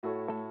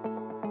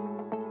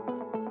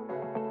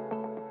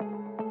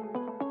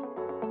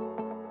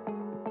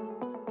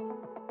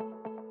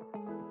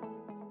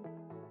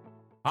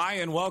Hi,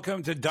 and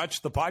welcome to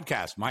Dutch the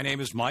Podcast. My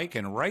name is Mike,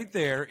 and right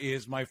there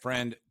is my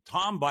friend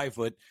Tom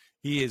Byfoot.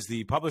 He is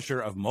the publisher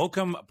of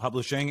Mokum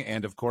Publishing,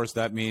 and of course,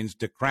 that means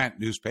De Krant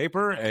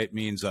newspaper. It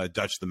means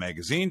Dutch the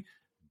magazine,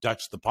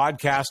 Dutch the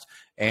podcast,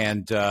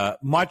 and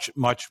much,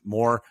 much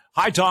more.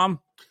 Hi, Tom.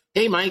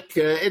 Hey, Mike.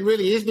 It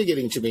really is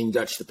beginning to mean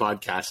Dutch the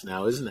podcast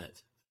now, isn't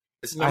it?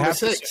 It's number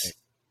 6.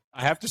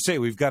 I have to say,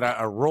 we've got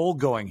a roll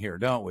going here,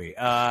 don't we?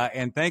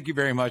 And thank you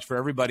very much for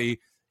everybody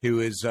who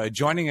is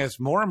joining us,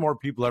 more and more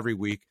people every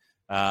week,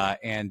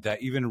 and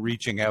even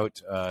reaching out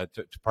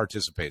to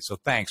participate. So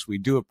thanks. We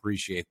do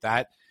appreciate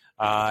that.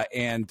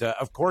 And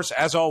of course,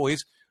 as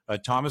always,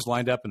 Tom has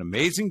lined up an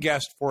amazing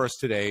guest for us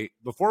today.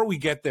 Before we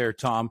get there,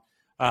 Tom,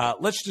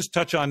 let's just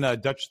touch on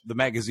Dutch the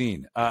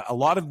magazine. A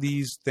lot of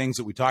these things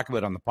that we talk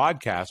about on the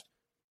podcast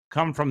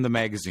come from the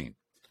magazine.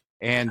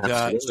 And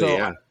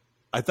yeah.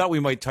 I thought we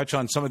might touch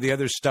on some of the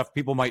other stuff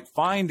people might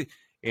find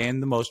in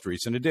the most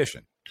recent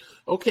edition.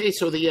 Okay,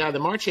 so the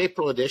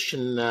March-April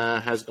edition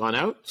has gone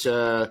out.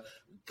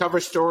 Cover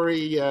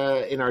story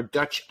in our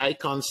Dutch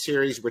Icon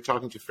series, we're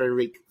talking to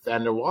Frederik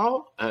van der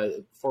Waal,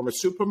 former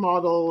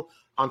supermodel,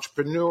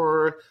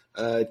 entrepreneur,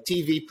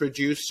 TV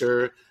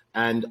producer,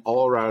 and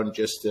all-around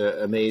just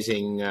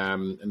amazing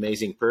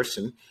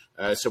person.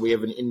 So we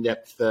have an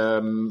in-depth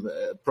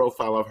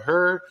profile of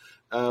her.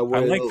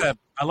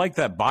 I like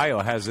that bio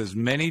has as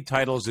many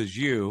titles as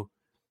you,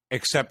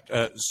 except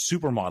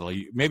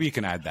supermodel. Maybe you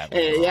can add that.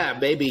 Yeah,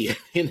 maybe.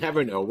 You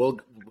never know.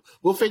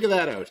 We'll figure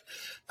that out.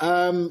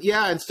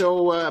 And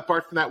so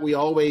apart from that, we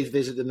always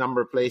visit a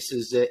number of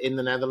places in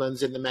the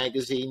Netherlands in the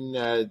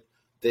magazine.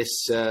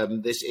 This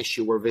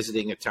issue, we're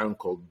visiting a town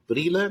called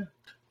Brielle,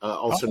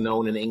 also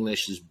known in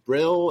English as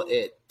Brill.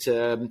 It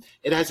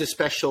has a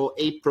special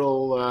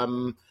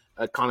April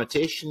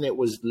connotation. It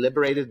was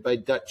liberated by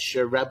Dutch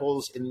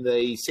rebels in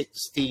the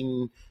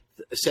 16th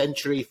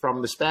century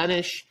from the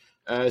Spanish.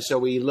 So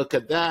we look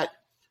at that.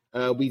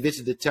 We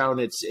visit the town.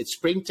 It's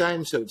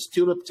springtime, so it's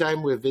tulip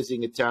time. We're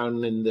visiting a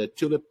town in the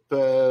tulip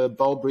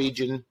bulb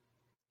region,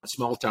 a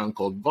small town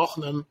called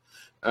Wochnum.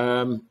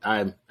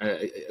 A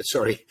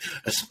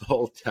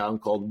small town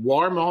called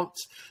Warmond.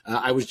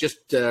 I was just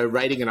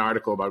writing an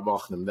article about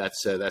Wochnum.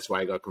 That's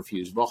why I got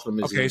confused.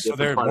 Wochnum is okay. So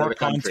there's more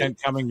content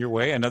coming your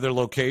way. Another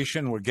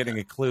location we're getting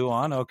a clue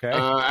on. Okay.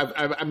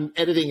 I'm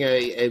editing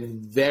a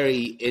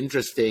very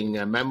interesting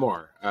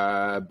memoir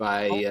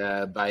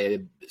by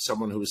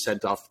someone who was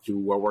sent off to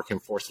work in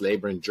forced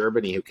labor in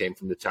Germany, who came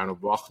from the town of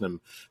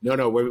Wochnum.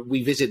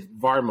 We visit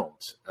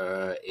Warmond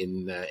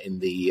in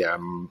the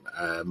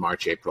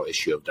March-April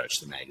issue of Dutch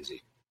the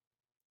magazine.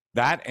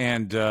 That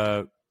and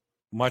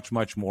much,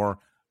 much more.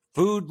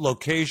 Food,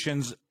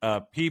 locations,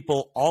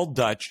 people, all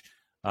Dutch,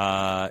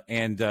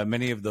 and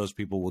many of those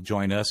people will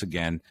join us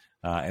again,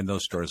 and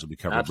those stories will be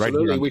covered.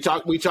 Absolutely. Right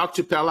here. We talked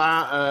to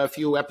Pella a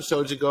few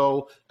episodes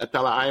ago,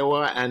 Pella,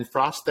 Iowa, and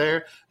Frost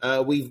there.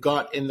 We've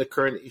got in the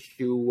current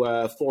issue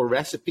 4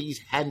 recipes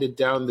handed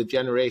down the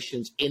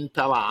generations in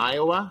Pella,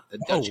 Iowa, a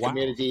Dutch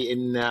community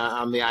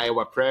on the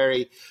Iowa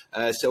Prairie.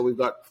 So we've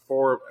got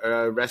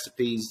 4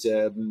 recipes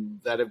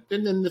that have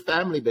been in the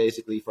family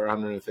basically for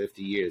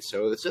 150 years.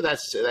 So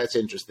that's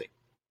interesting.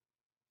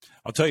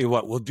 I'll tell you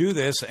what, we'll do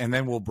this and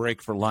then we'll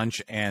break for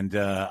lunch. And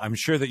I'm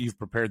sure that you've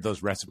prepared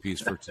those recipes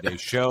for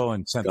today's show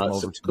and sent them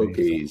over to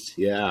cookies.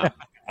 Me. Yeah.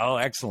 Oh,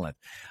 excellent.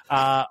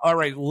 All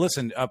right.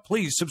 Listen,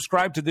 please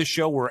subscribe to this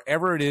show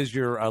wherever it is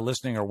you're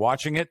listening or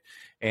watching it.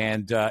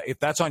 And if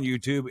that's on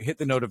YouTube, hit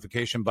the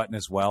notification button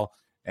as well.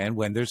 And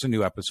when there's a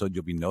new episode,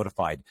 you'll be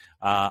notified.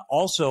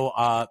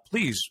 Also,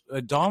 please,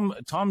 Tom,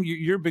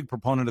 you're a big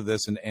proponent of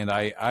this, and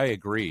I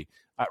agree.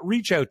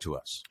 Reach out to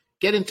us.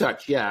 Get in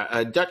touch,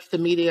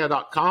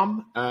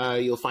 DutchTheMedia.com.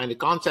 You'll find a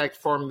contact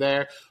form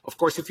there. Of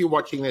course, if you're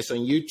watching this on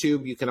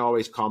YouTube, you can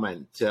always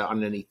comment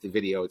underneath the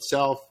video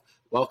itself.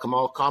 Welcome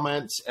all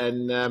comments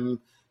and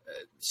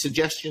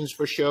suggestions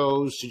for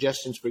shows,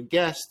 suggestions for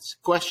guests,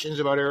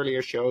 questions about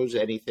earlier shows,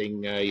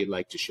 anything you'd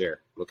like to share.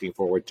 Looking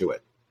forward to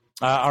it.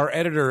 Our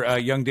editor,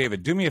 Young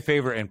David, do me a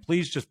favor and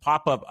please just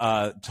pop up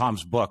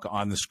Tom's book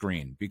on the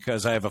screen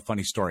because I have a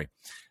funny story.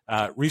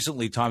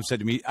 Recently, Tom said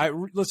to me,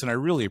 listen, I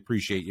really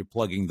appreciate you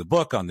plugging the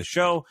book on the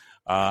show.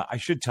 I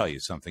should tell you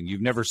something.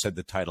 You've never said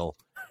the title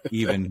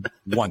even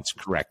once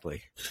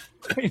correctly.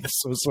 I'm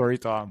so sorry,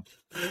 Tom.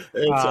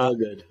 It's all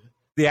good.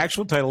 The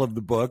actual title of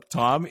the book,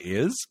 Tom,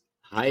 is?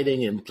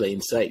 Hiding in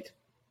Plain Sight.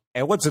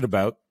 And what's it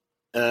about?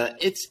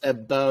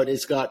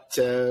 It's got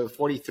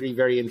 43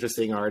 very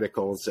interesting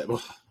articles.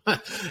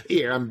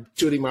 Here, I'm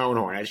tooting my own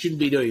horn. I shouldn't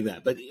be doing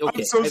that. But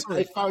okay,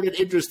 I found it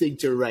interesting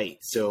to write.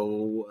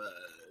 So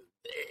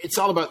it's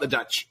all about the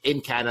Dutch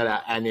in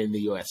Canada and in the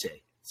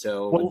USA.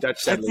 So Dutch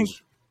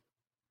settlers.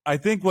 I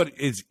think what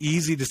is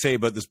easy to say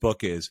about this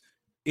book is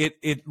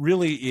it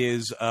really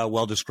is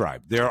well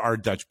described. There are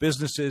Dutch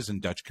businesses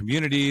and Dutch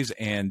communities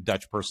and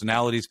Dutch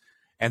personalities,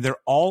 and they're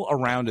all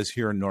around us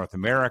here in North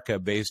America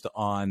based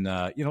on,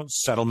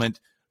 settlement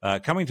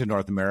coming to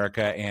North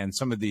America and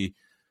some of the,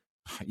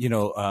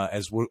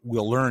 as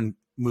we'll learn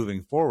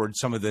moving forward,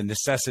 some of the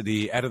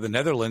necessity out of the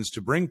Netherlands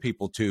to bring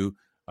people to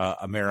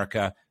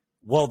America.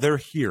 Well, they're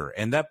here.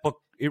 And that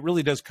book, it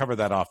really does cover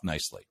that off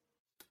nicely.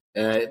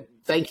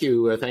 Thank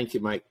you,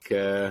 Mike.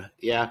 And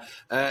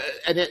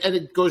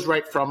it goes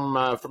right from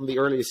the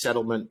earliest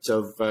settlement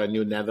of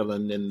New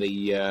Netherland in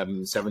the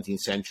 17th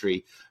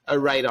century,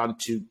 right on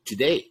to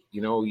today.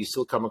 You know, you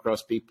still come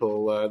across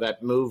people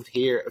that moved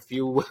here a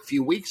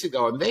few weeks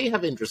ago, and they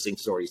have interesting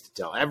stories to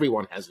tell.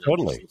 Everyone has an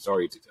interesting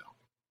story to tell.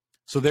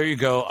 So there you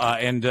go.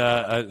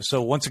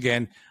 So once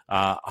again,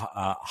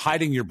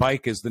 Hiding Your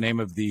Bike is the name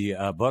of the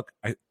book.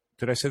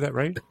 Did I say that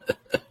right?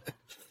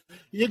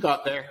 You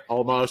got there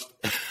almost.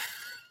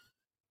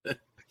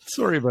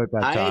 Sorry about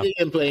that, Tom. Hiding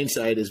in plain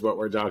sight is what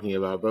we're talking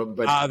about,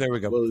 but there we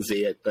go. We'll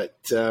see it. But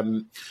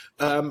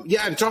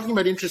I'm talking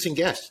about interesting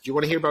guests. Do you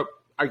want to hear about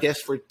our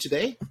guest for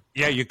today?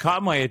 Yeah, you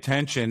caught my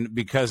attention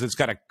because it's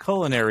got a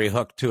culinary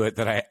hook to it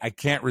that I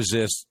can't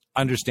resist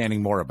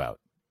understanding more about.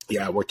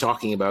 Yeah, we're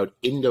talking about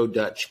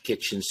Indo-Dutch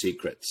kitchen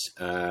secrets.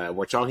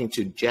 We're talking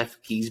to Jeff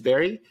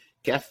Keasberry.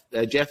 Jeff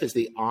is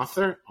the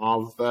author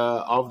of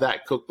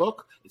that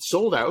cookbook. It's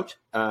sold out,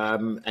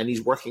 and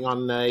he's working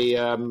on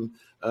a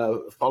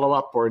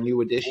follow-up or a new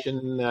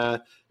edition.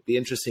 Be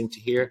interesting to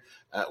hear.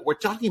 We're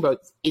talking about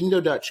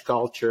Indo-Dutch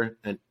culture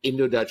and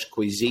Indo-Dutch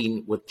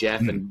cuisine with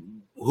Jeff,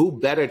 and who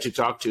better to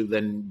talk to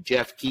than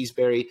Jeff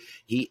Keasberry?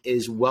 He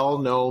is well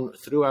known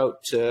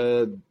throughout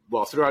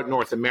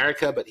North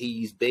America, but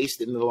he's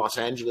based in the Los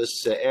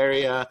Angeles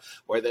area,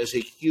 where there's a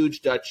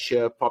huge Dutch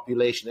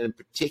population, and in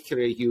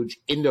particular a huge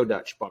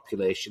Indo-Dutch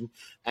population.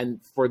 And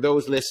for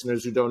those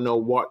listeners who don't know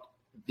what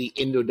the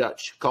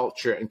Indo-Dutch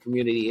culture and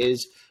community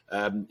is,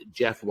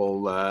 Jeff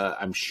will,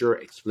 I'm sure,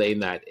 explain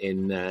that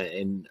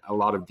in a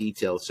lot of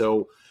detail.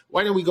 So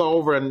why don't we go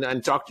over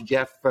and talk to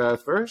Jeff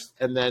first,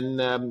 and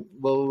then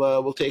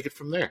we'll take it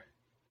from there.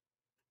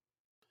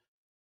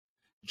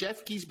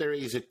 Jeff Keasberry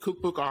is a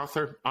cookbook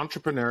author,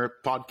 entrepreneur,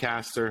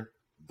 podcaster,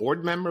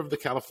 board member of the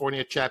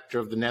California chapter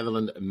of the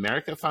Netherlands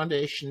America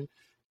Foundation,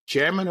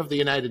 chairman of the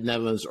United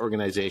Netherlands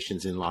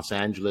Organizations in Los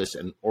Angeles,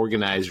 and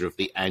organizer of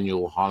the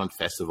annual Holland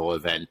Festival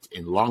event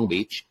in Long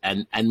Beach,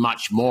 and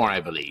much more,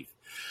 I believe.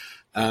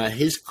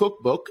 His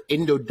cookbook,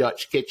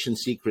 Indo-Dutch Kitchen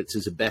Secrets,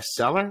 is a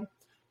bestseller.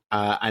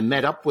 I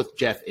met up with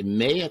Jeff in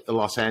May at the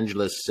Los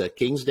Angeles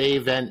King's Day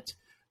event,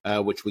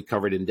 which we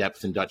covered in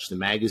depth in Dutch the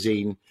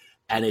Magazine.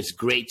 And it's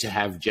great to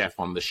have Jeff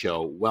on the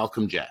show.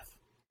 Welcome, Jeff.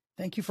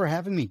 Thank you for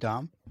having me,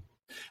 Tom.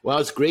 Well,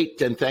 it's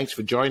great, and thanks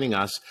for joining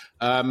us.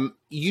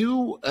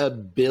 You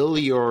bill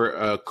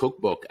your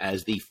cookbook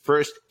as the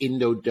first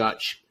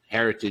Indo-Dutch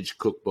heritage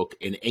cookbook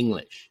in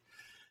English.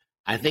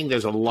 I think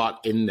there's a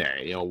lot in there.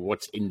 You know,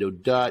 what's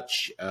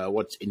Indo-Dutch,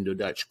 what's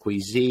Indo-Dutch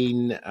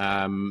cuisine,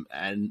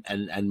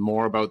 and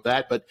more about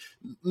that. But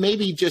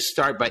maybe just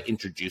start by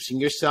introducing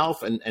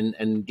yourself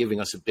and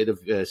giving us a bit of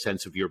a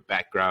sense of your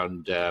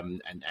background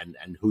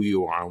and who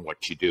you are and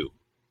what you do.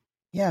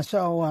 Yeah,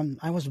 so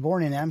I was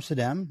born in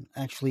Amsterdam,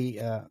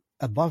 actually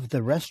above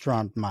the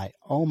restaurant my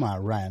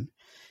oma ran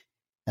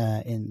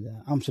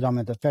in Amsterdam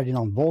at the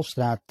Ferdinand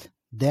Bolstraat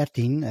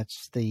 13.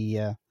 That's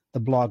the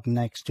block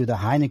next to the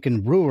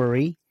Heineken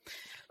Brewery.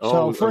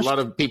 Oh, so a lot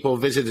of people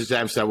visited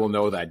Amsterdam will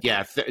know that.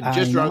 Yeah,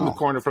 just around the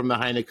corner from the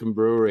Heineken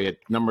Brewery at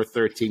number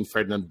 13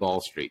 Ferdinand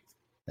Ball Street.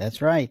 That's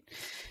right.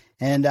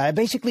 And I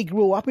basically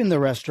grew up in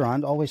the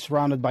restaurant, always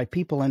surrounded by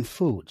people and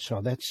food.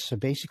 So that's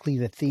basically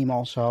the theme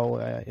also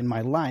in my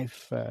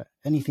life.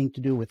 Anything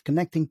to do with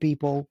connecting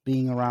people,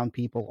 being around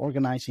people,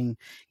 organizing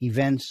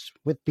events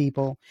with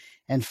people,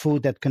 and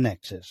food that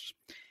connects us.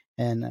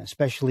 And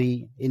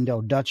especially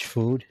Indo-Dutch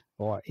food,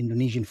 or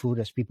Indonesian food,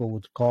 as people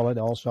would call it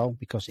also,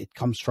 because it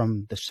comes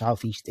from the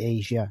Southeast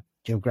Asia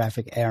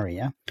geographic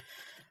area.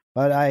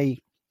 But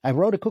I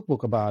wrote a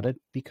cookbook about it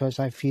because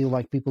I feel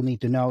like people need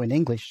to know in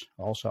English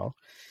also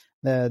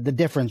the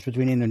difference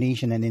between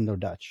Indonesian and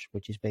Indo-Dutch,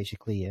 which is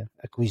basically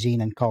a cuisine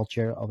and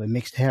culture of a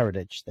mixed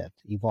heritage that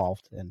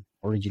evolved and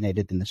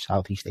originated in the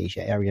Southeast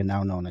Asia area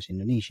now known as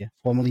Indonesia,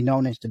 formerly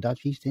known as the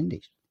Dutch East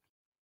Indies.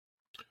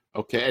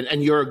 Okay,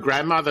 and your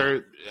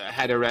grandmother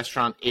had a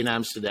restaurant in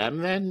Amsterdam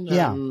then?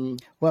 Yeah,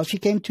 well, she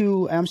came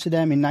to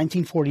Amsterdam in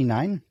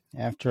 1949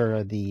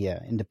 after the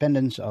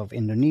independence of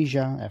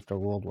Indonesia, after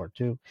World War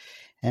II.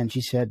 And she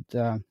said,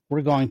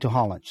 we're going to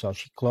Holland. So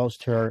she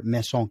closed her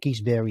Maison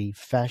Keasberry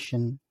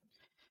fashion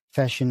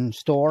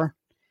store.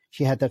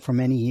 She had that for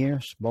many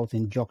years, both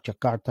in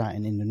Yogyakarta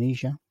and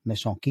Indonesia,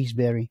 Maison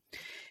Keasberry.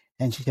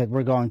 And she said,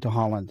 we're going to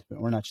Holland, but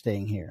we're not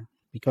staying here.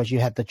 Because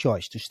you had the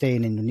choice to stay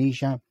in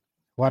Indonesia,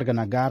 warga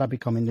negara,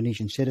 become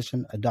Indonesian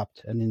citizen,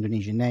 adopt an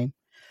Indonesian name,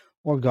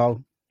 or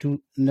go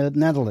to the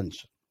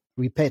Netherlands,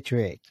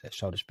 repatriate,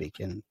 so to speak.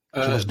 And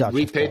Dutch,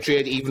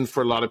 repatriate, even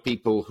for a lot of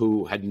people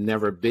who had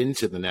never been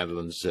to the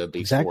Netherlands before.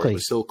 Exactly. It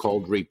was still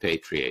called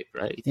repatriate,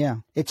 right? Yeah,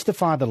 it's the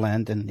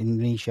fatherland, and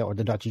Indonesia or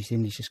the Dutch East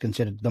Indies is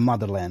considered the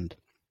motherland.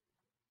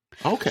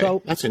 Okay,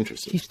 so that's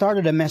interesting. She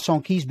started a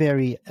Maison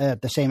Keasberry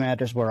at the same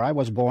address where I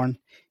was born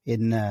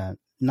in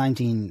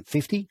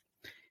 1950,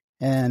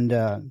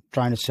 and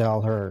trying to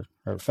sell her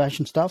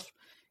fashion stuff.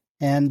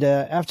 And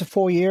after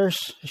 4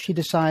 years, she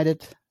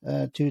decided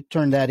to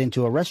turn that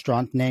into a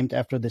restaurant named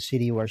after the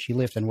city where she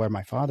lived and where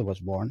my father was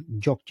born,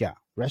 Jogja,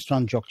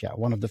 Restaurant Jogja,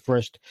 one of the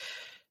first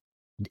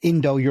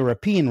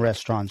Indo-European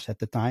restaurants at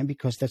the time,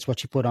 because that's what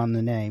she put on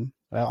the name,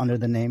 under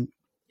the name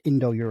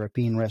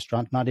Indo-European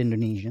restaurant, not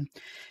Indonesian.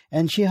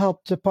 And she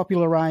helped to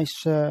popularize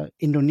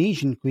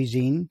Indonesian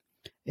cuisine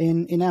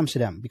in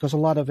Amsterdam, because a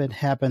lot of it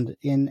happened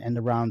in and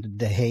around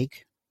The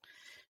Hague,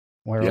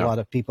 where a lot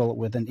of people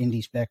with an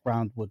Indies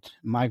background would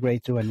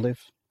migrate to and live.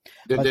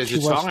 There's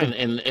a song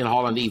in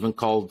Holland even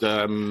called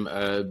Den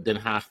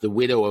Haag, the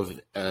widow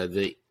of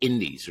the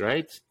Indies,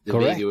 right? The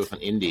widow of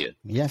India.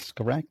 Yes,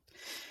 correct.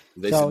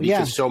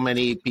 Because so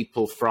many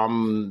people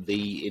from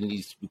the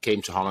Indies who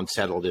came to Holland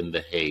settled in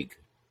The Hague.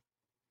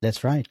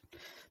 That's right.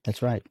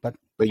 But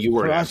you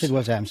were for us, it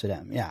was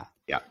Amsterdam. Yeah.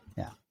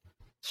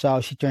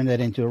 So she turned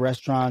that into a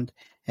restaurant,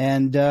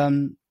 and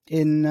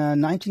in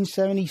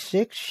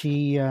 1976,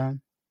 she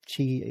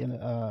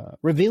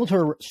revealed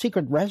her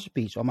secret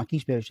recipes, Oma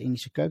Keasberry's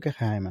Indische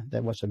Keukengeheimen.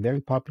 That was a very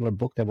popular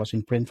book that was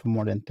in print for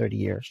more than 30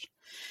 years.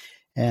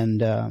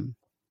 And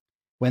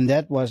when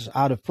that was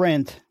out of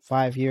print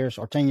 5 years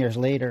or 10 years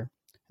later,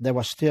 there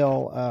was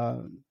still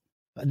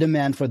a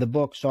demand for the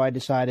book. So I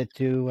decided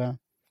to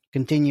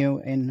continue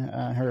in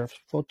her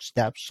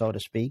footsteps, so to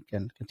speak,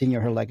 and continue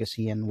her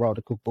legacy, and wrote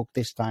a cookbook,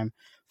 this time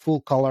full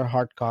color,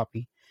 hardcover,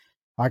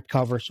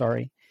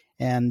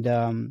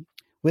 and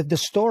with the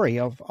story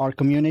of our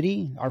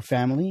community, our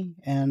family,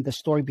 and the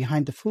story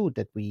behind the food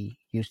that we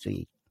used to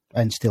eat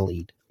and still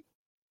eat.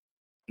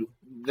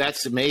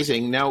 That's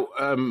amazing. Now,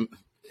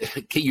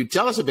 can you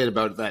tell us a bit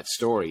about that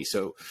story?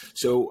 So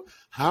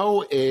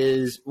what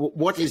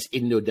is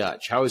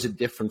Indo-Dutch? How is it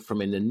different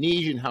from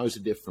Indonesian? How is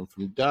it different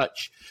from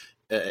Dutch?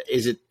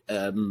 Is it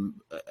a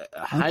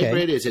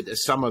hybrid? Okay. Is it a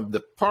sum of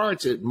the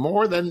parts? Is it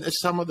more than a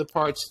sum of the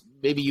parts?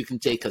 Maybe you can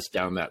take us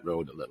down that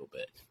road a little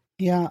bit.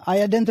 Yeah,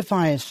 I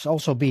identify as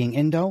also being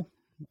Indo,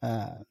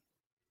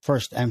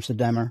 first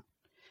Amsterdammer,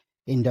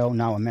 Indo,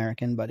 now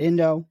American, but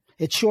Indo.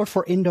 It's short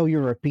for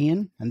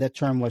Indo-European, and that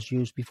term was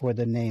used before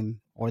the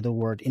name or the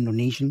word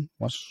Indonesian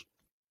was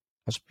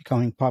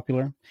becoming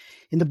popular.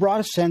 In the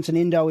broadest sense, an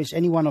Indo is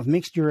anyone of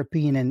mixed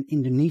European and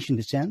Indonesian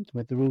descent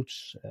with the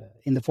roots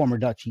in the former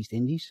Dutch East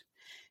Indies.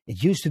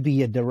 It used to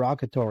be a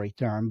derogatory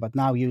term, but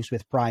now used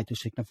with pride to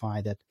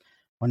signify that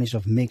one is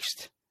of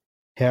mixed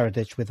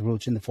heritage with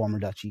roots in the former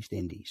Dutch East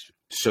Indies.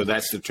 So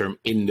that's the term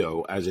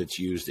Indo as it's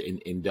used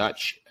in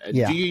Dutch.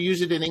 Do you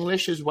use it in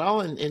English as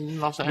well in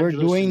Los Angeles?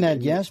 We're doing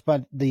that, yes,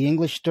 but the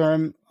English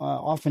term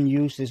often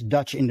used is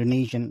Dutch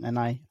Indonesian, and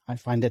I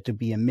find that to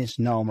be a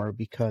misnomer,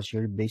 because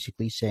you're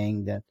basically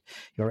saying that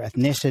your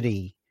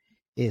ethnicity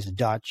is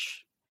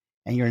Dutch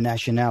and your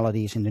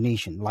nationality is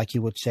Indonesian. Like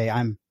you would say,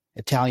 I'm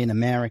Italian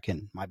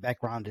American. My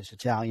background is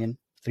Italian,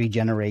 3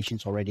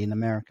 generations already in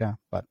America,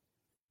 but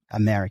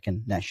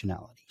American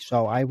nationality.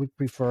 So I would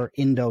prefer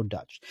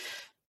Indo-Dutch.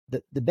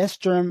 The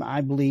best term,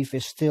 I believe,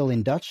 is still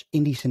in Dutch,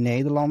 Indische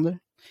Nederlander.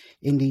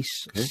 Indies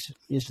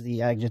is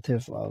the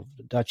adjective of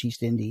the Dutch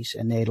East Indies,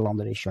 and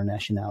Nederlander is your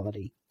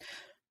nationality.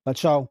 But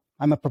so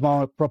I'm a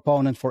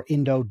proponent for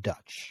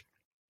Indo-Dutch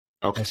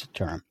as a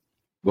term.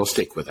 We'll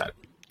stick with that.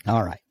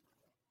 All right.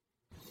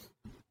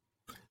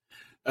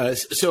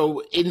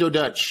 So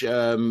Indo-Dutch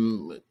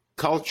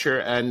culture,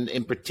 and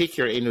in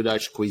particular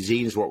Indo-Dutch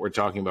cuisine is what we're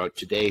talking about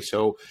today.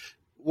 So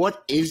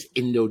what is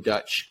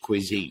Indo-Dutch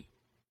cuisine?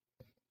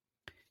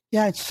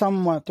 Yeah, it's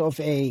somewhat of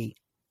a,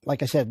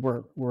 like I said,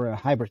 we're a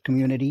hybrid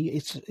community.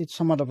 It's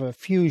somewhat of a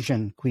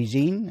fusion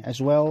cuisine, as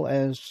well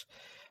as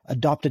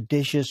adopted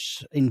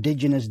dishes,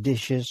 indigenous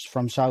dishes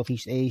from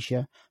Southeast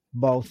Asia,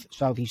 both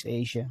Southeast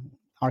Asia,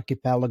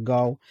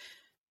 archipelago,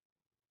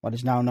 what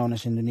is now known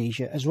as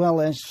Indonesia, as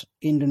well as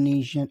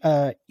Indonesian,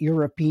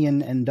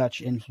 European and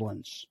Dutch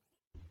influence.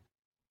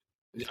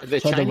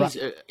 The Chinese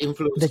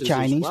influences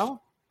as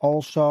well?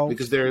 Also,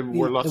 because there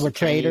were lots of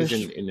traders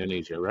Chinese in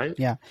Indonesia, right?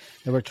 Yeah,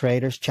 there were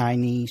traders,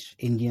 Chinese,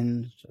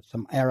 Indians,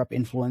 some Arab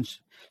influence.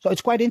 So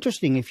it's quite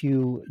interesting if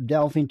you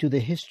delve into the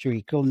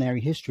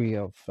culinary history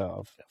of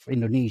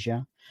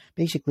Indonesia.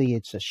 Basically,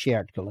 it's a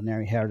shared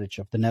culinary heritage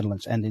of the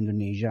Netherlands and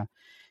Indonesia.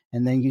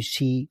 And then you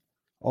see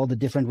all the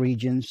different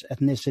regions,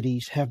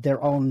 ethnicities have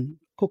their own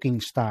cooking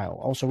style,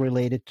 also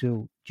related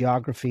to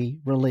geography,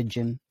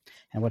 religion,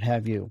 and what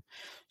have you.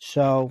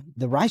 So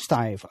the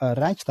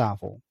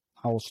rijsttafel,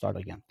 I will start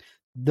again.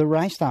 The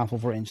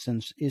rijsttafel, for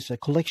instance, is a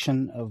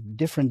collection of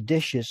different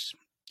dishes,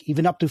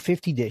 even up to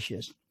 50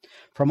 dishes,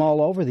 from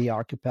all over the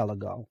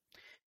archipelago.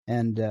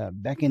 And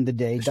back in the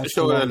day...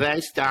 So a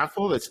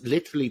rijsttafel, that's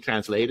literally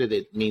translated,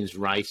 it means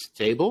rice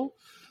table.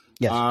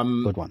 Yes,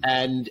 good one.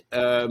 And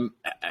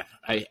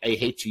I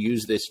hate to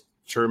use this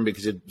term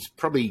because it's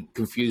probably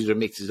confuses or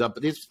mixes up,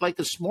 but it's like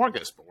a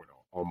smorgasbord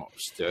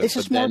almost. It's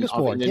a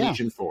smorgasbord,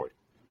 Indonesian food.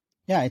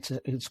 Yeah,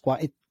 it's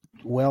quite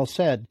well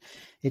said.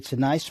 It's a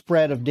nice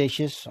spread of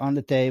dishes on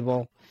the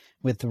table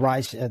with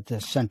rice at the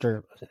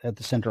center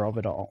of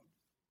it all.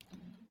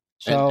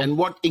 So, and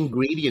what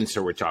ingredients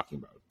are we talking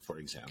about, for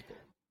example?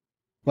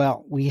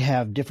 Well, we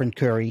have different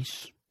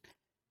curries,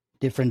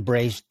 different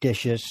braised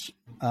dishes,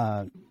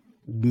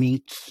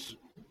 meats,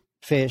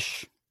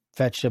 fish,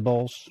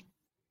 vegetables,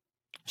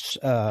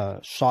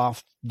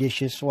 soft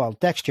dishes. Well,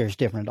 texture is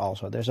different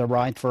also. There's a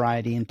wide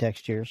variety in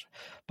textures.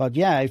 But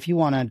yeah, if you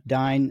want to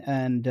dine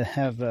and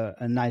have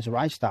a nice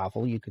rice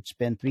tafel, you could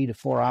spend 3 to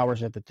 4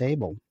 hours at the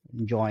table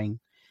enjoying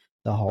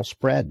the whole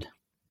spread.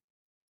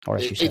 Or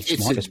as you said,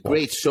 it's a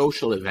great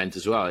social event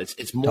as well.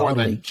 It's more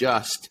than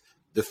just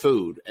the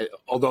food,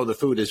 although the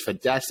food is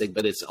fantastic,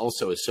 but it's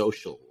also a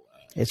social.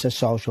 It's a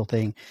social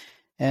thing.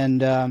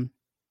 And the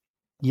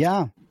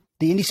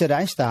Indische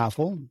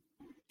rijsttafel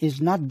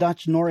is not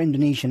Dutch nor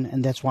Indonesian,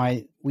 and that's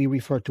why we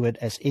refer to it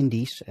as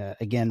Indies,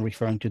 again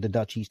referring to the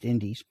Dutch East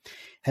Indies,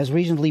 has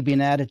recently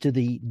been added to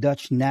the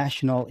Dutch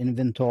National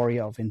Inventory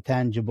of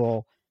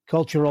Intangible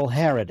Cultural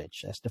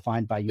Heritage, as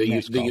defined by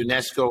UNESCO. The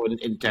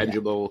UNESCO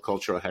Intangible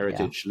Cultural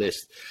Heritage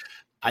list.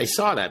 I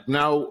saw that.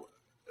 Now,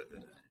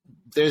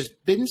 there's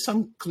been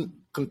some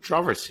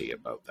controversy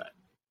about that.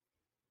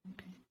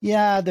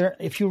 Yeah,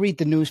 if you read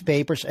the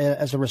newspapers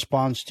as a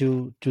response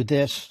to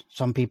this,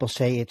 some people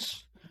say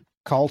it's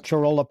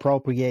cultural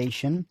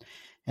appropriation,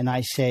 and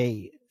I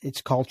say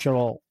it's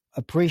cultural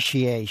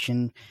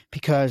appreciation,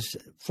 because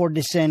for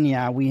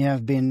decennia we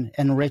have been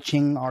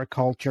enriching our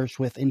cultures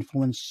with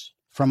influence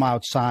from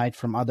outside,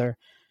 from other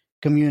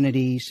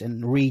communities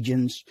and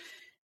regions,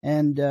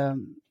 and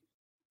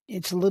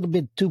it's a little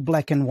bit too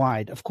black and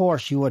white. Of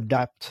course, you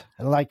adapt.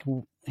 Like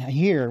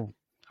here,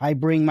 I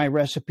bring my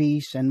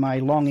recipes and my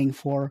longing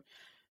for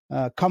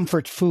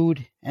comfort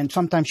food, and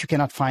sometimes you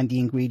cannot find the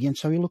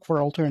ingredients, so you look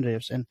for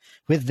alternatives. And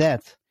with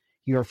that,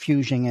 you're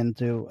fusing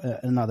into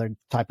another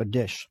type of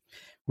dish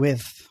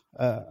with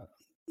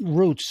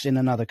roots in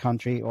another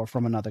country or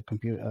from another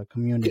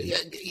community.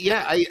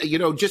 Yeah,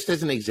 just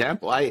as an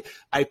example, I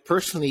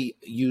personally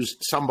use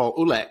sambal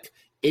oelek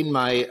in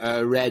my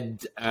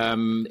red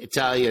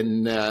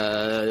Italian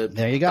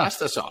there you go.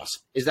 Pasta sauce.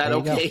 Is that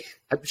okay?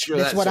 I'm sure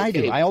that's what okay. I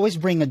do. I always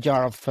bring a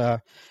jar of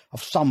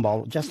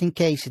sambal just in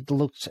case it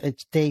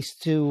tastes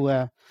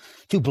too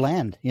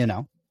bland,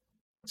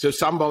 So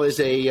sambal is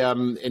a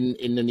an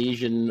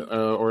Indonesian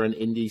or an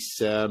Indies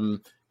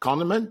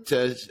condiment,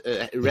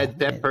 red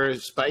pepper,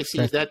 spicy.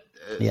 Is that?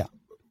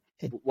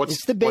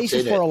 It's the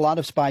basis for a lot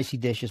of spicy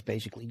dishes,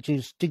 basically,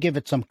 just to give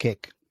it some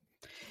kick,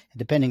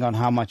 depending on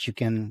how much you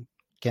can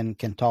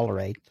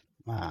tolerate.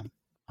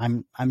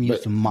 I'm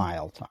used to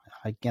mild.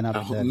 I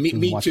cannot. Me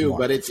too. More.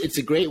 But it's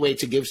a great way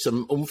to give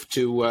some oomph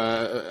to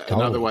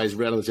an otherwise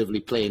relatively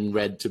plain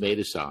red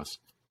tomato sauce.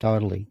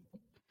 Totally.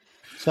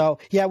 So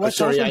yeah.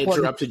 Sorry, I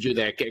interrupted you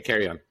there.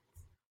 Carry on.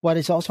 What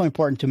is also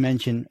important to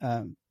mention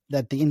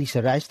that the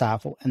Indische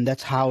rijsttafel, and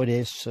that's how it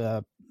is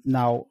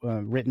now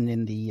written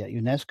in the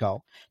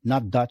UNESCO,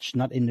 not Dutch,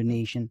 not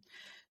Indonesian,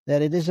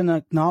 that it is an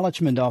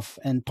acknowledgement of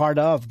and part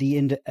of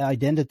the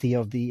identity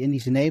of the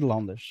Indische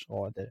Nederlanders,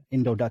 or the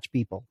Indo-Dutch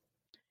people.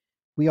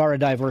 We are a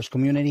diverse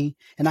community,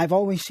 and I've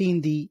always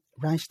seen the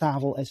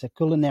rijsttafel as a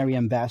culinary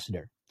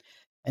ambassador.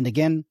 And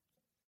again,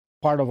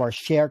 part of our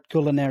shared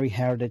culinary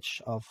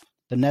heritage of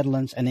the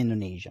Netherlands and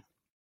Indonesia.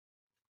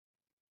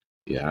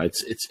 Yeah,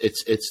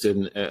 it's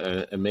an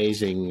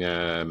amazing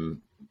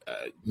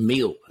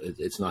meal.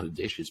 It's not a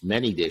dish; it's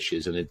many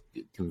dishes, and it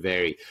can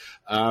vary.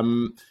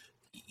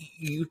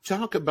 You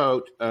talk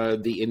about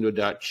the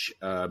Indo-Dutch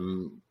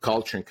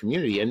culture and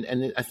community,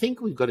 and I think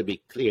we've got to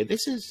be clear.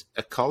 This is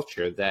a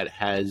culture that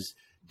has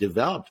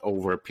developed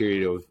over a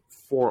period of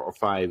 4 or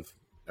 5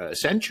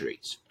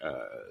 centuries.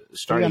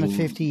 Starting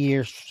 350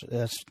 years,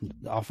 that's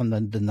often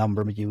the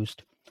number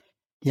used.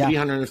 Yeah.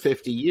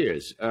 350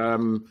 years.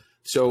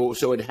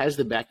 So it has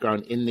the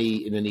background in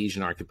the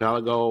Indonesian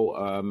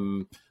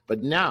archipelago,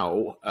 but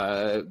now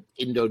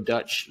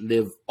Indo-Dutch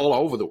live all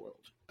over the world.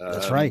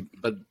 That's right.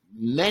 But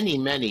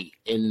many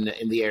in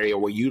the area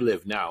where you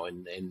live now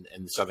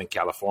in Southern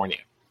California.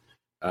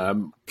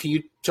 Can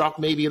you talk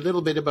maybe a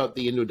little bit about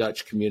the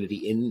Indo-Dutch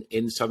community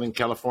in Southern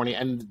California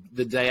and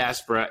the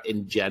diaspora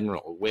in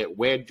general?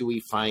 Where do we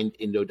find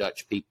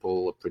Indo-Dutch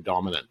people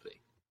predominantly?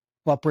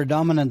 Well,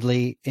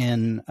 predominantly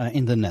in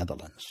the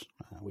Netherlands.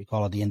 We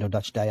call it the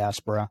Indo-Dutch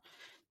diaspora.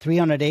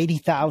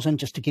 380,000,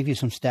 just to give you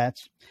some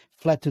stats,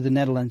 fled to the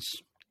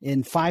Netherlands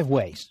in 5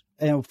 ways,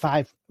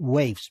 5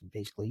 waves,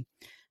 basically,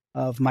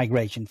 of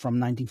migration from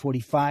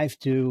 1945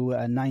 to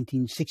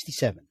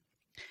 1967.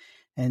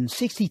 And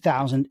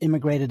 60,000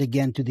 immigrated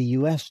again to the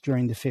U.S.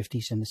 during the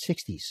 50s and the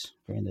 60s,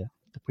 during the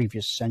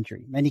previous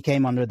century. Many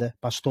came under the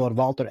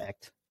Pastor-Walter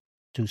Act,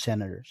 2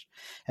 senators,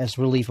 as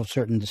relief of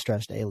certain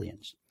distressed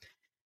aliens.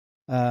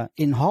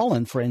 In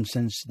Holland, for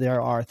instance,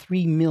 there are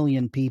 3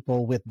 million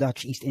people with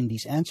Dutch East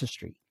Indies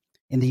ancestry.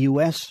 In the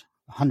U.S.,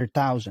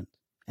 100,000,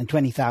 and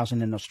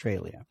 20,000 in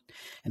Australia.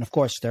 And of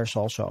course, there's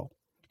also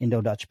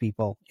Indo-Dutch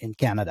people in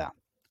Canada.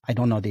 I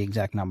don't know the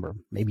exact number.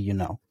 Maybe you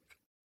know.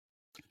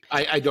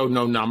 I don't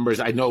know numbers.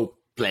 I know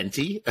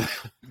plenty,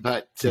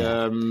 but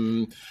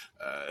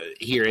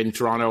here in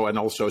Toronto and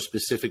also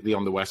specifically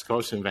on the West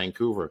Coast in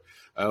Vancouver,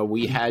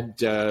 we had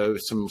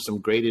some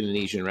great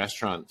Indonesian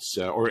restaurants,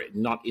 or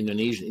not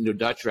Indonesian,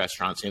 Indo-Dutch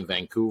restaurants in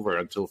Vancouver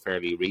until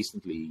fairly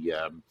recently.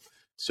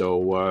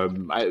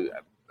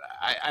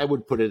 I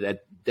would put it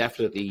at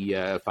definitely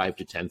 5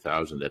 to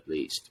 10,000 at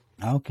least.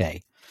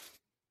 Okay.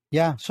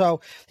 Yeah.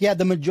 So,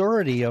 the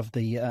majority of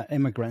the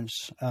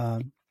immigrants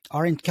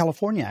are in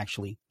California,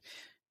 actually.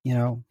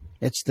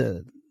 It's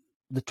the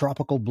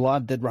tropical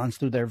blood that runs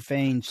through their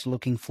veins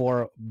looking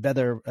for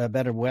better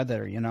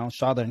weather,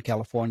 Southern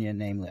California,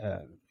 namely,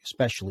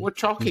 especially. We're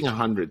talking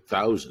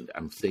 100,000,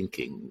 I'm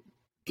thinking,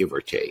 give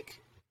or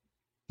take.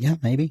 Yeah,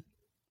 maybe.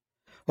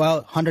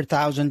 Well,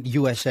 100,000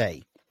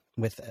 USA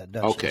with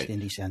Dutch East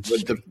Indies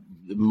ancestry. But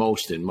the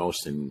most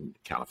in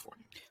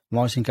California.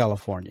 Most in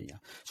California, yeah.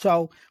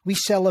 So we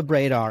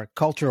celebrate our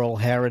cultural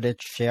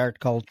heritage, shared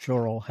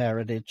cultural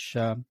heritage,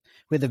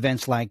 with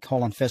events like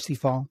Holland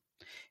Festival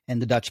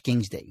and the Dutch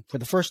King's Day. For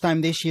the first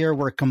time this year,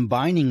 we're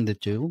combining the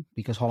two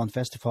because Holland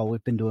Festival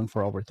we've been doing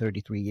for over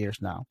 33 years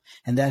now.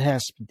 And that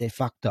has de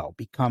facto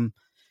become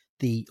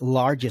the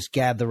largest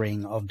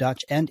gathering of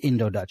Dutch and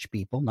Indo-Dutch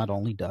people, not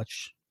only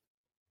Dutch,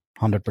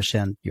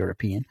 100%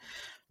 European,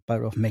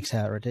 but of mixed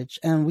heritage.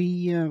 And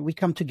we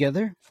come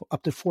together for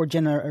up to four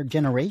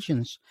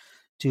generations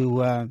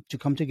to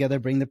come together,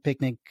 bring the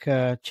picnic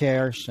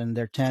chairs and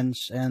their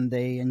tents, and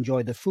they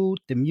enjoy the food,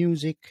 the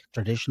music,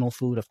 traditional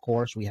food, of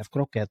course. We have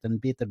kroket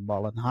and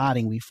bitterbal and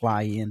haring we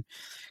fly in,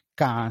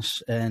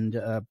 kaas and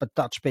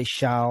patat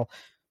speciaal.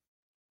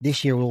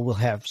 This year we will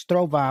have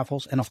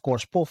stroopwafels and, of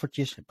course,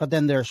 poffertjes. But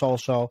then there's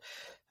also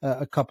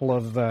a couple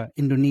of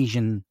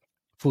Indonesian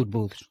food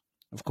booths.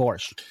 Of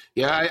course.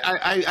 Yeah,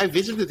 I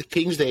visited the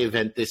King's Day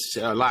event this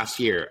last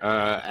year,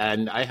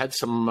 and I had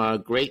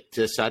some great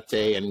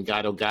satay and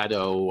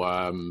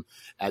gado-gado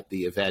at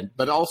the event,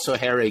 but also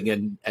herring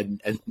and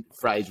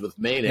fries with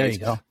mayonnaise.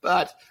 There you go.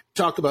 But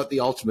talk about the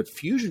ultimate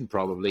fusion,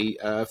 probably,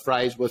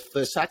 fries with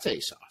satay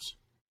sauce.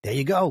 There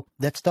you go.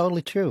 That's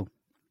totally true.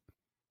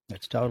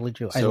 That's totally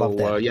true. I love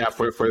that.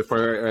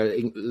 For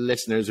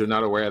listeners who are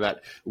not aware of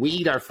that, we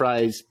eat our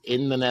fries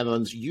in the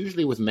Netherlands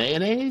usually with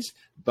mayonnaise,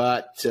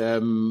 but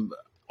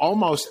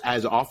almost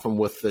as often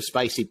with the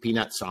spicy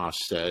peanut sauce,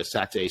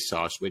 satay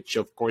sauce, which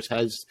of course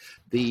has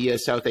the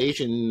South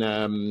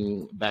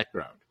Asian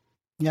background.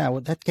 Yeah, well,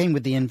 that came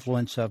with the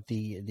influence of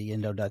the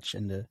Indo-Dutch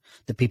and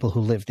the people who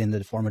lived in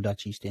the former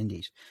Dutch East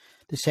Indies.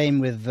 The same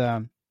with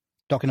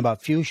talking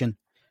about fusion,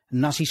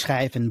 nasi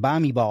schijf and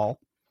bami bal.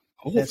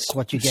 Oh, that's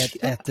what you get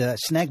at the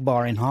snack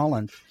bar in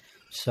Holland.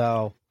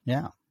 So,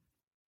 yeah.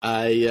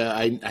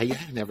 I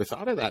never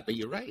thought of that, but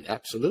you're right.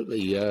 Absolutely.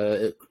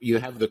 You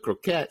have the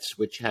croquettes,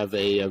 which have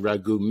a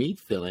ragu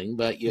meat filling,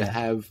 but you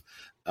have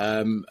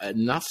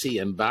nasi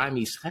and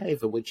bami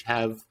schijf, which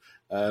have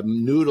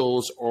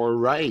noodles or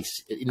rice,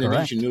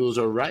 Indonesian noodles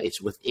or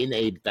rice within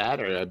a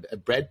batter, a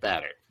bread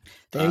batter.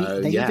 They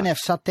even have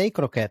satay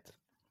croquette,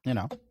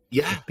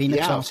 Yeah. Peanut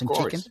sauce and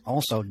course. chicken.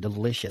 Also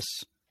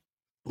delicious.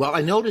 Well,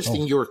 I noticed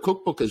in your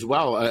cookbook as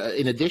well,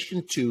 in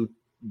addition to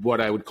what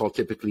I would call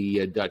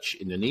typically Dutch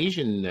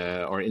Indonesian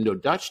or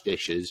Indo-Dutch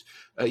dishes,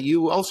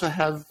 you also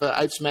have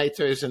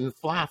uitsmijters and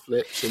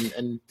vlaaflips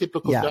and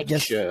typical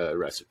Dutch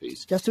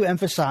recipes. Just to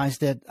emphasize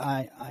that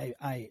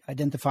I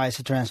identify as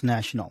a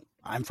transnational.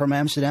 I'm from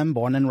Amsterdam,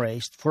 born and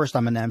raised. First,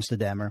 I'm an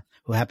Amsterdammer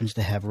who happens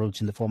to have roots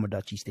in the former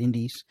Dutch East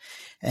Indies,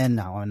 and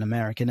now I'm an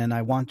American. And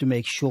I want to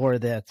make sure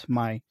that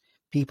my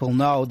people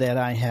know that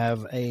I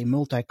have a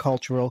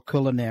multicultural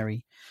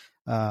culinary,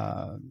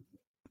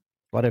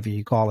 whatever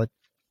you call it,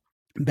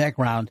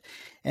 background.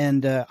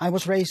 And I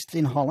was raised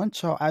in Holland,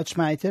 so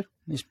uitsmijter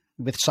is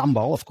with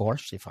sambal, of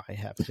course, if I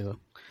have to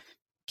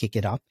kick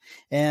it up.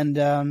 And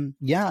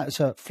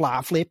so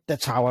vlaaflip,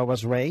 that's how I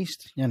was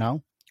raised,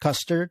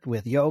 custard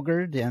with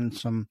yogurt and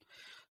some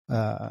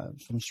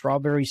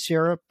strawberry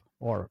syrup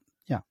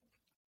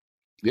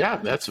Yeah,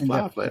 that's a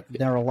vlaaflip.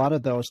 There are a lot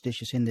of those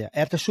dishes in there.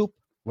 Erwtensoep,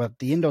 well,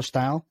 the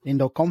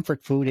Indo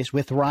comfort food is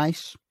with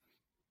rice.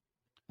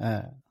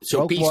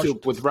 So pea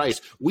soup with rice.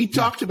 We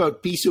talked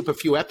about pea soup a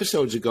few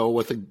episodes ago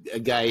with a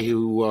guy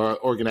who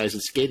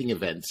organizes skating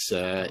events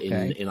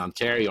in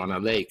Ontario on a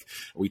lake.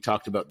 We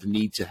talked about the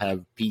need to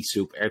have pea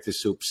soup,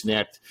 erwtensoep,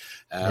 snert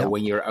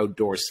when you're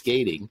outdoor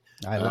skating.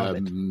 I love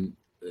it.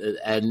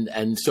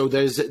 And so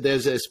there's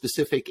a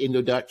specific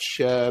Indo-Dutch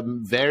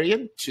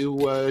variant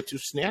to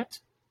snert.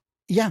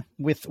 Yeah,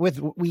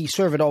 we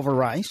serve it over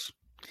rice,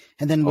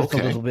 and then with a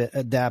little bit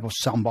a dab of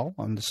sambal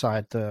on the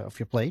side of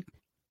your plate.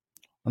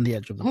 On the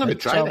edge of the plate. I'm going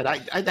to try that.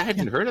 I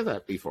hadn't heard of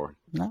that before.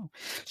 No.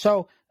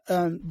 So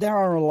there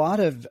are a lot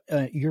of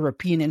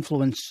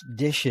European-influenced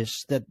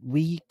dishes that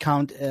we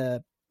count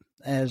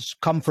as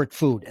comfort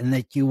food and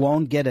that you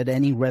won't get at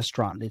any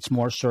restaurant. It's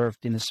more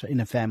served in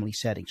a family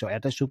setting. So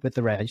erwtensoep with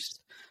the rice,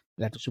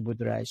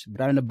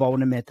 bruine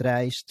bonen met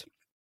rijst.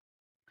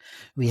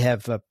 We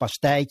have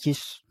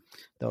pastijtjes,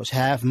 those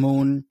half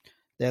moon.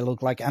 They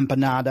look like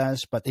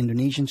empanadas, but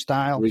Indonesian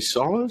style.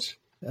 Risoles?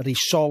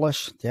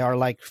 Risoles. They are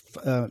like,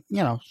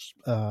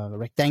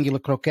 rectangular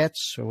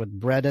croquettes with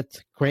breaded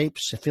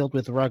crepes filled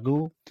with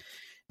ragu.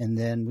 And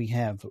then we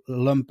have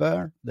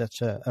lumper.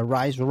 That's a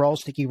rice roll,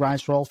 sticky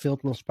rice roll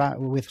filled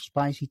with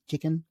spicy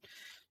chicken.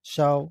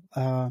 So,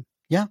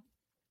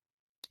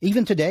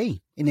 even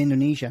today in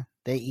Indonesia,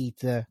 they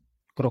eat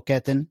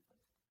kroketten,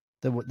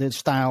 the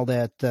style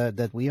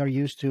that we are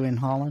used to in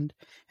Holland,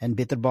 and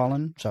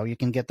bitterballen. So you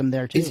can get them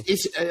there too.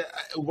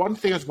 One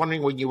thing I was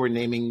wondering when you were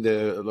naming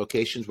the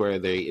locations where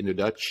the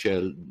Indo-Dutch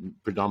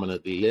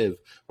predominantly live.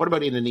 What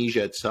about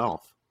Indonesia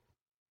itself?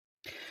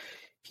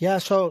 Yeah,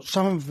 so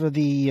some of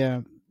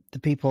the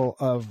people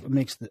of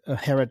mixed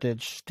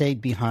heritage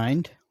stayed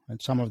behind,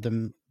 and some of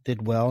them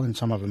did well, and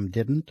some of them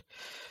didn't.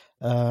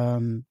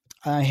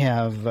 I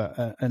have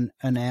an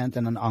aunt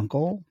and an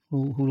uncle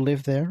who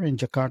live there in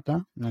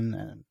Jakarta,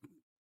 and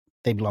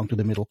they belong to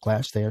the middle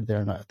class. They're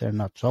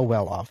not so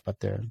well off, but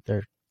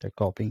they're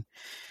coping.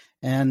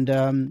 And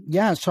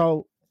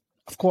so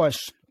of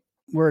course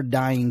we're a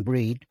dying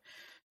breed.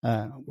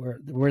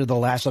 We're the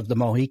last of the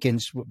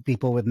Mohicans,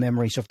 people with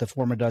memories of the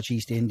former Dutch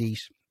East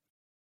Indies.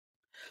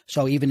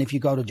 So even if you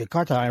go to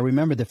Jakarta, I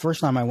remember the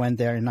first time I went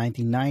there in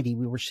 1990,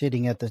 we were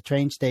sitting at the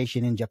train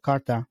station in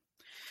Jakarta,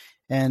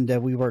 and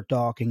we were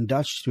talking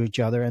Dutch to each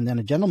other. And then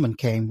a gentleman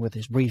came with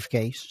his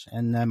briefcase,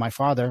 and my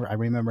father, I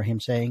remember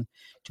him saying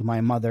to my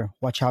mother,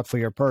 "Watch out for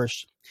your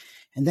purse."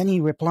 And then he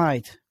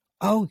replied,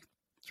 "Oh,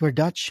 you're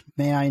Dutch.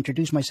 May I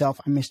introduce myself?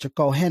 I'm Mr.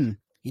 Cohen."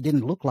 He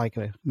didn't look like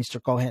a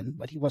Mr. Cohen,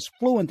 but he was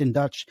fluent in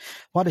Dutch.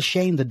 What a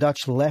shame the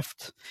Dutch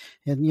left.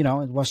 And,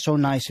 it was so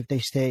nice if they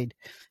stayed.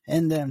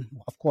 And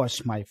of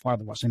course, my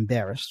father was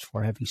embarrassed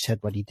for having said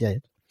what he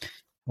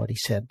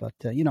said. But,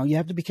 you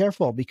have to be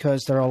careful,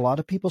 because there are a lot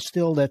of people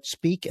still that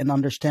speak and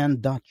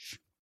understand Dutch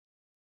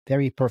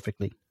very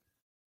perfectly.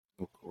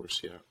 Of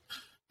course, yeah.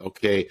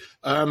 Okay.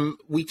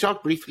 We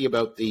talked briefly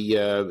about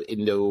the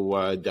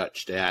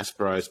Indo-Dutch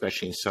diaspora,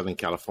 especially in Southern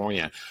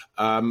California.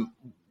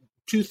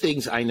 Two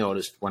things I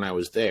noticed when I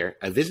was there.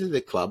 I visited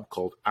a club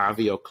called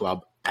Avio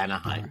Club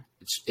Anaheim.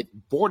 It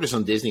borders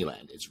on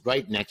Disneyland. It's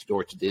right next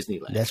door to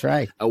Disneyland. That's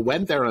right. I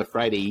went there on a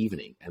Friday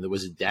evening, and there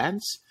was a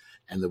dance,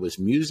 and there was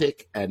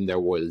music, and there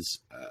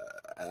was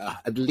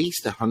at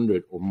least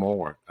 100 or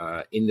more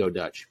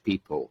Indo-Dutch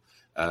people.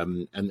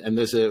 And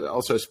there's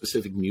also a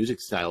specific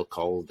music style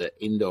called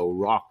Indo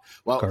rock.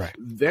 Well, correct.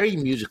 Very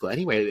musical.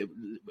 Anyway,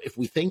 if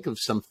we think of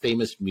some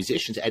famous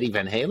musicians, Eddie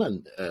Van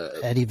Halen.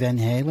 Eddie Van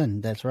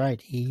Halen, that's right.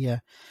 He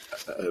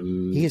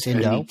is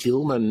Indo. Andy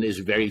Tillman is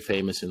very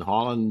famous in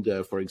Holland,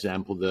 for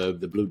example,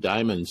 the Blue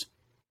Diamonds.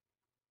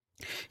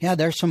 Yeah,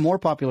 there's some more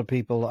popular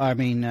people. I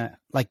mean,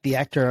 like the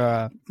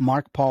actor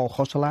Mark Paul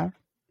Gosselaar,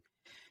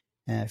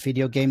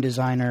 video game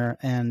designer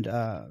and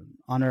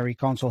honorary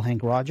consul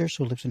Hank Rogers,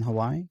 who lives in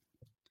Hawaii.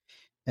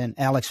 And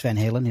Alex Van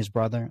Halen, his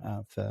brother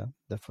of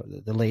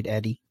the late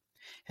Eddie.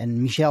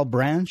 And Michelle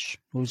Branch,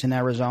 who's in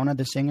Arizona,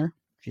 the singer.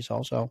 She's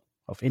also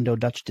of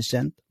Indo-Dutch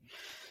descent.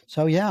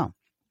 So, yeah.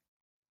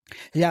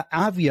 Yeah,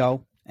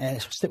 AVIO,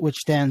 which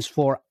stands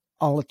for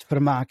Al het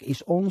Vermaak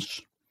is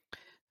ons.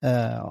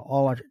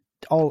 All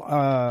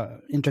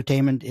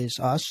entertainment is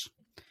us.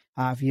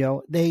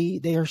 AVIO.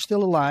 They are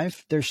still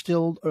alive. They're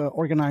still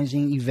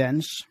organizing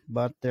events,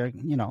 but they're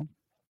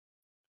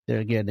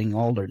getting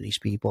older, these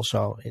people.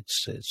 So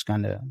it's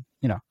kind of,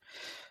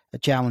 a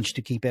challenge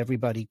to keep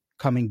everybody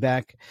coming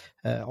back.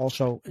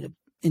 Also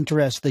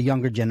interest the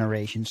younger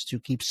generations to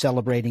keep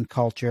celebrating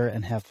culture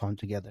and have fun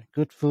together.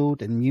 Good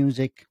food and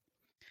music.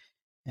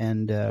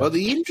 And well,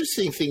 the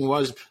interesting thing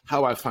was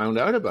how I found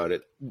out about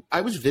it.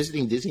 I was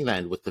visiting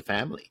Disneyland with the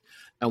family,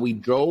 and we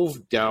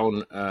drove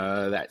down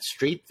that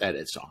street that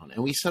it's on,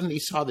 and we suddenly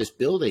saw this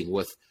building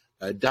with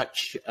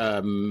Dutch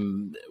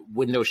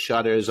window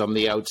shutters on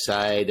the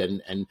outside,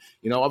 and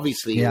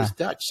obviously it was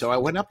Dutch. So I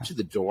went up to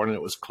the door, and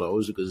it was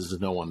closed because there's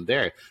no one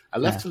there. I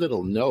left a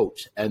little note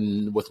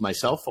and with my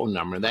cell phone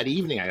number, and that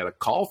evening I got a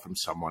call from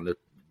someone, a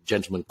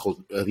gentleman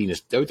called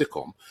Rinus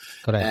Deutekom,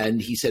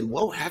 and he said,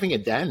 "Well, having a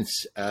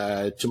dance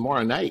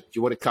tomorrow night. Do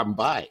you want to come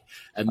by?"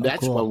 And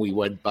that's when we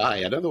went by,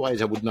 and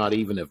otherwise I would not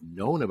even have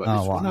known about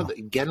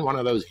it. It's one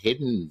of those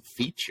hidden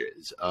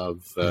features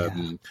of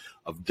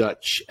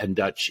Dutch and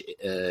Dutch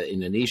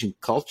Indonesian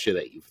culture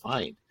that you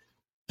find.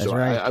 So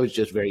I was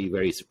just very,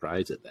 very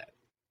surprised at that.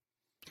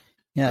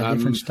 Yeah,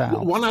 different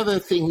style. One other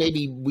thing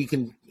maybe we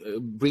can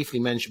briefly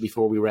mention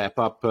before we wrap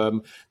up.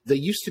 There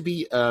used to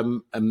be a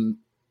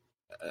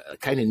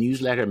kind of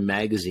newsletter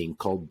magazine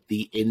called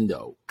The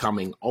Indo,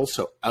 coming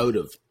also out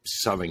of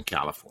Southern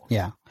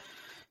California.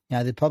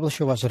 Yeah. The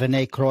publisher was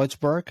René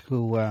Kreutzberg,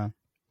 who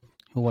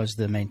was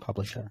the main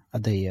publisher,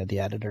 the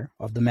editor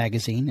of the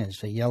magazine.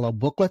 It's a yellow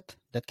booklet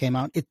that came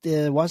out.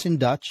 It was in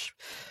Dutch,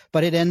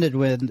 but it ended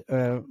with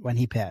when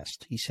he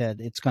passed. He said,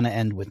 "It's going to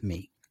end with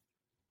me."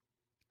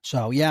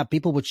 So yeah,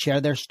 people would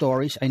share their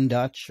stories in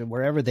Dutch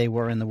wherever they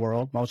were in the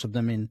world. Most of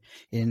them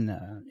in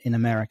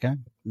America,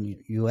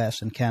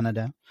 U.S. and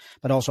Canada,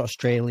 but also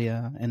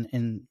Australia,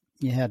 and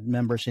you had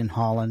members in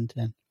Holland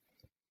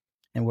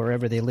and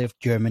wherever they lived,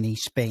 Germany,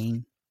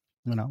 Spain,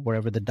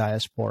 wherever the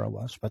diaspora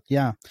was. But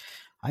yeah,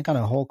 I got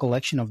a whole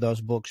collection of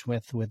those books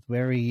with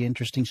very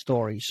interesting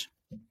stories.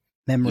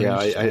 Memories.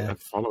 Yeah, I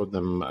followed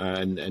them,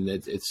 and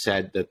it's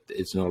sad that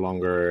it's no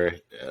longer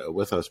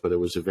with us, but it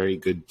was a very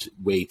good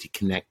way to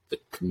connect the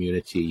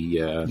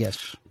community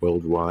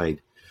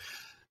worldwide.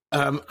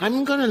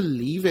 I'm going to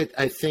leave it,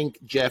 I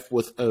think, Jeff,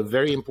 with a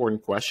very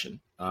important question.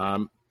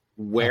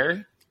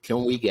 Where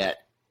can we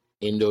get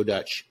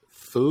Indo-Dutch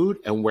food,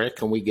 and where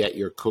can we get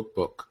your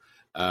cookbook?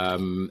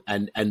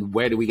 And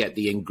where do we get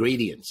the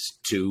ingredients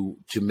to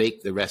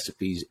make the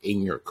recipes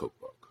in your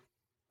cookbook?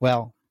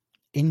 Well,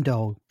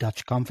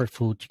 Indo-Dutch comfort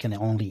food, you can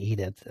only eat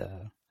it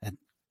at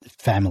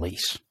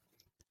families.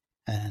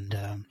 And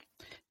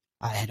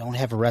I don't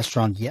have a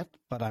restaurant yet,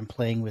 but I'm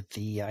playing with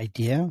the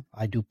idea.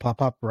 I do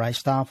pop-up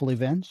rice tafel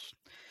events.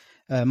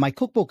 My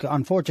cookbook,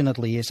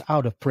 unfortunately, is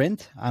out of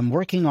print. I'm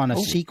working on a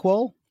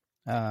sequel,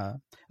 a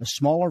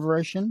smaller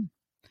version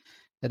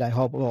that I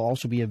hope will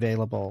also be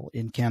available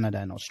in Canada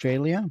and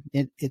Australia.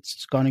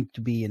 It's going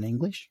to be in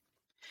English.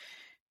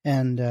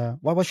 And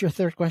what was your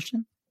third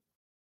question?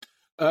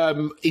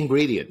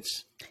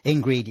 Ingredients.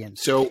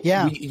 So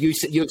yeah, you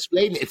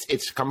explained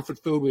it's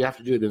comfort food. We have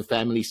to do it in a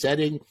family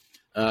setting.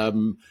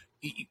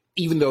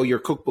 Even though your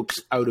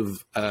cookbook's out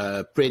of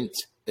print,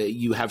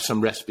 you have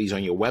some recipes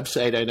on your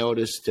website, I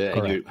noticed,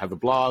 and you have a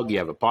blog, you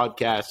have a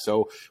podcast.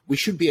 So we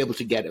should be able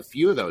to get a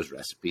few of those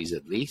recipes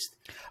at least.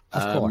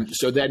 Of course.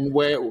 So then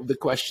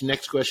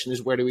next question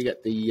is, where do we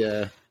get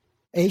the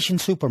Asian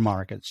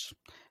supermarkets?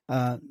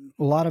 A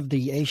lot of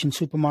the Asian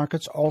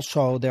supermarkets,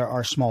 also there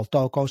are small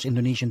tokos,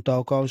 Indonesian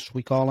tokos,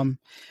 we call them,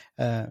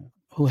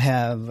 who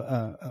have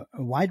a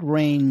wide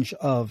range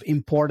of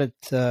imported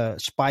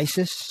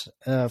spices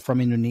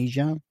from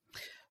Indonesia.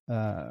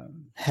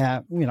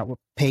 Have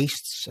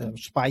pastes,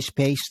 spice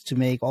paste to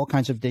make all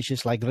kinds of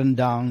dishes like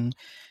rendang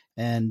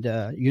and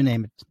you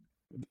name it,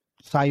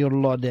 sayur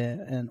lodeh,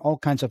 and all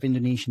kinds of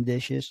Indonesian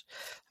dishes.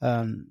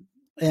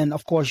 And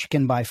of course, you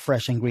can buy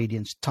fresh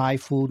ingredients, Thai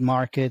food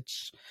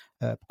markets,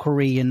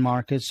 Korean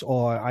markets,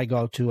 or I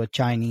go to a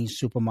Chinese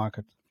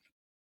supermarket.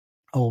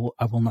 Oh,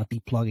 I will not be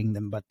plugging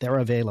them, but they're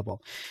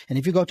available. And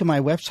if you go to my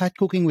website,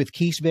 Cooking with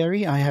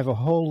Keasberry, I have a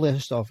whole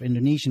list of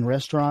Indonesian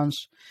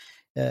restaurants,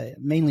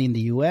 mainly in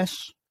the U.S.,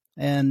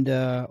 and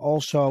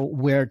also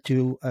where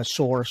to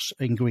source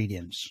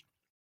ingredients.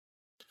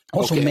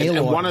 Also, mail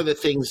order. One of the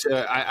things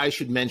I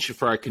should mention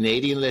for our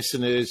Canadian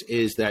listeners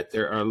is that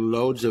there are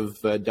loads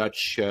of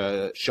Dutch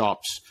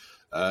shops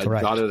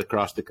dotted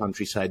across the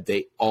countryside.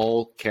 They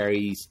all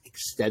carry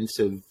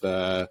extensive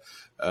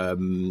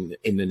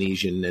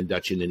Indonesian and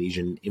Dutch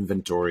Indonesian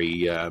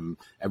inventory,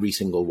 every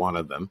single one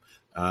of them.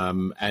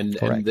 And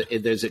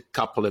there's a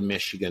couple in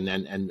Michigan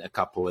and a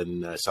couple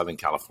in Southern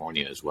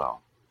California as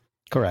well.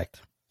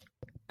 Correct.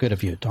 Good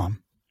of you,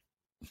 Tom.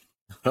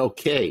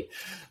 Okay.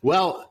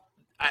 Well,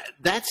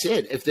 that's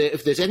it.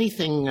 If there's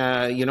anything,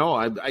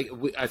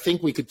 I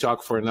think we could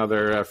talk for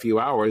another few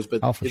hours,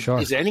 but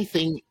is there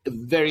anything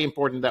very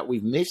important that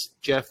we've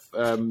missed, Jeff?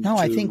 No,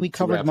 I think we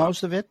covered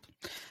most of it.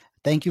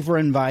 Thank you for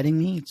inviting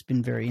me. It's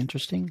been very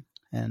interesting,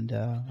 and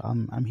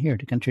I'm here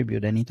to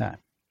contribute anytime.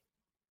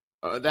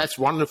 That's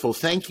wonderful.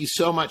 Thank you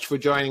so much for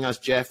joining us,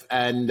 Jeff.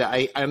 And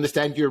I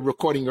understand you're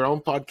recording your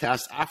own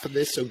podcast after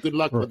this, so good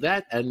luck with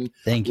that. And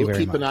thank you very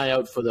much. We'll keep an eye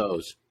out for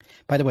those.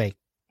 By the way,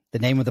 the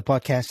name of the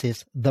podcast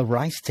is The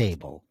Rice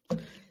Table.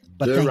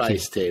 The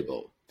Rice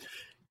Table.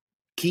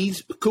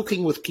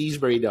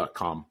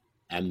 Cookingwithkeasberry.com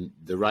and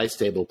The Rice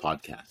Table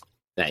Podcast.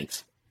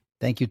 Thanks.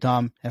 Thank you,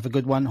 Tom. Have a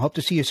good one. Hope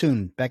to see you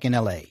soon back in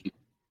LA.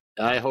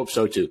 I hope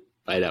so, too.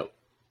 Bye now.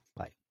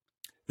 Bye.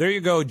 There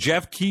you go,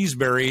 Jeff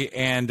Keasberry.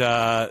 And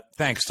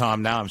thanks,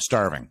 Tom. Now I'm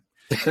starving.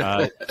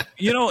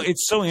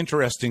 It's so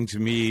interesting to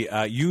me.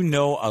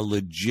 A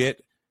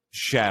legit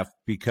chef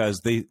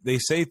because they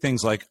say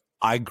things like,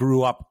 I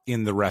grew up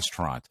in the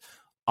restaurant.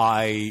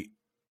 I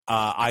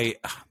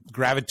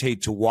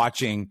gravitate to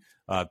watching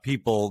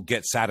people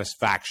get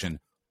satisfaction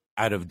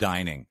out of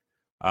dining.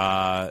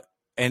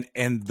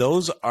 And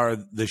those are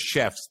the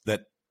chefs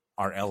that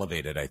are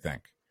elevated, I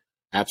think.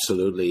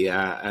 Absolutely,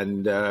 yeah.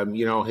 And,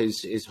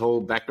 his whole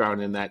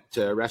background in that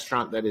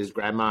restaurant that his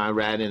grandma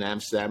ran in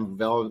Amsterdam,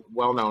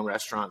 well-known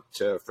restaurant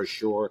for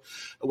sure.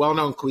 A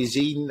well-known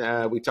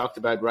cuisine. We talked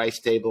about rice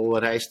table,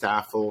 rice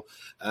tafel.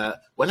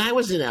 When I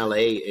was in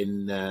LA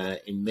in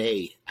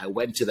May, I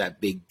went to that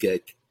big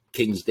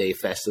King's Day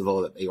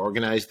festival that they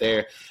organized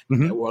there.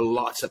 Mm-hmm. There were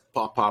lots of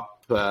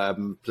pop-up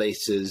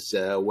places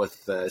with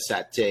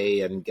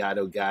satay and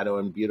gado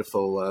and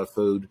beautiful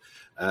food.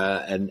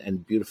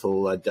 And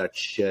beautiful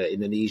Dutch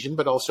Indonesian,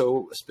 but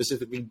also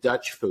specifically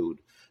Dutch food.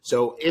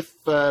 So if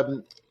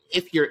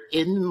you're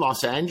in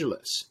Los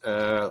Angeles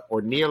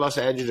or near Los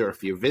Angeles, or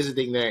if you're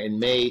visiting there in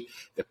May,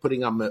 they're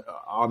putting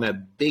on a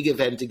big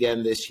event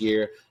again this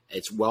year.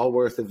 It's well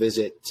worth a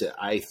visit.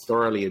 I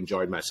thoroughly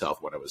enjoyed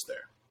myself when I was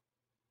there.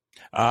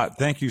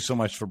 Thank you so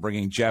much for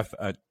bringing Jeff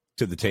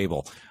to the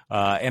table.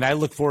 And I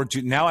look forward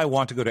to, now I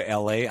want to go to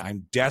LA.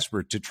 I'm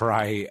desperate to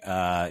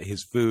try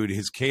his food.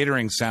 His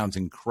catering sounds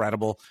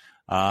incredible.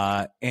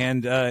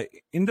 And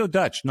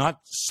Indo-Dutch, not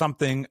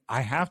something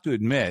I have to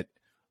admit,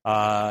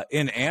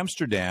 in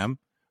Amsterdam,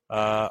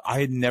 I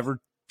had never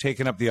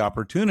taken up the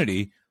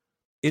opportunity.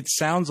 It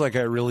sounds like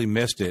I really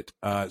missed it.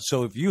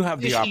 So if you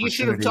have the opportunity. You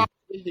should have talked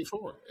to me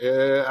before.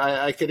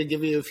 I could have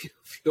given you a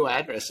few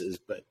addresses,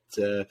 but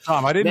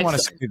Tom, I didn't want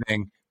to say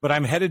anything. but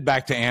I'm headed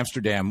back to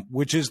Amsterdam,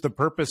 which is the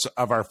purpose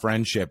of our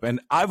friendship. And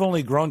I've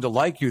only grown to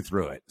like you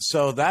through it.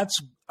 So that's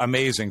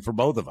amazing for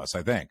both of us,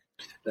 I think.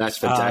 That's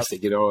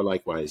fantastic.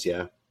 Likewise.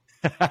 Yeah.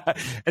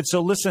 And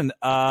so, listen,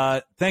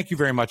 thank you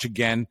very much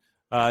again.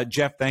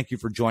 Jeff, thank you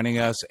for joining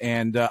us.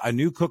 And a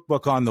new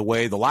cookbook on the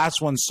way. The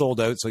last one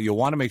sold out, so you'll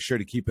want to make sure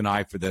to keep an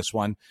eye for this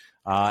one.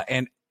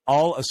 And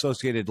all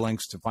associated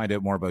links to find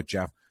out more about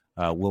Jeff,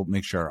 we'll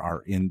make sure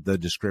are in the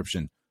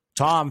description.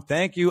 Tom,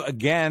 thank you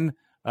again.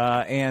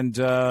 And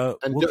we'll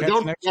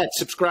don't forget,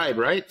 subscribe,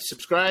 right?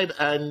 Subscribe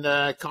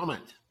and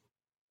comment.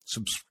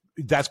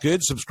 That's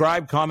good.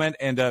 Subscribe, comment,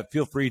 and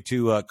feel free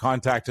to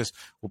contact us.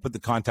 We'll put the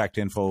contact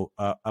info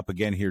up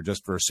again here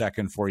just for a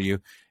second for you.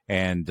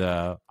 And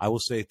I will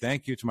say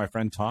thank you to my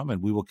friend Tom,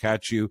 and we will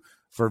catch you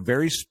for a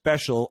very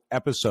special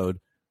episode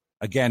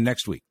again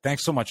next week.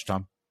 Thanks so much,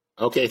 Tom.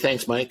 Okay,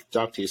 thanks, Mike.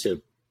 Talk to you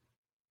soon.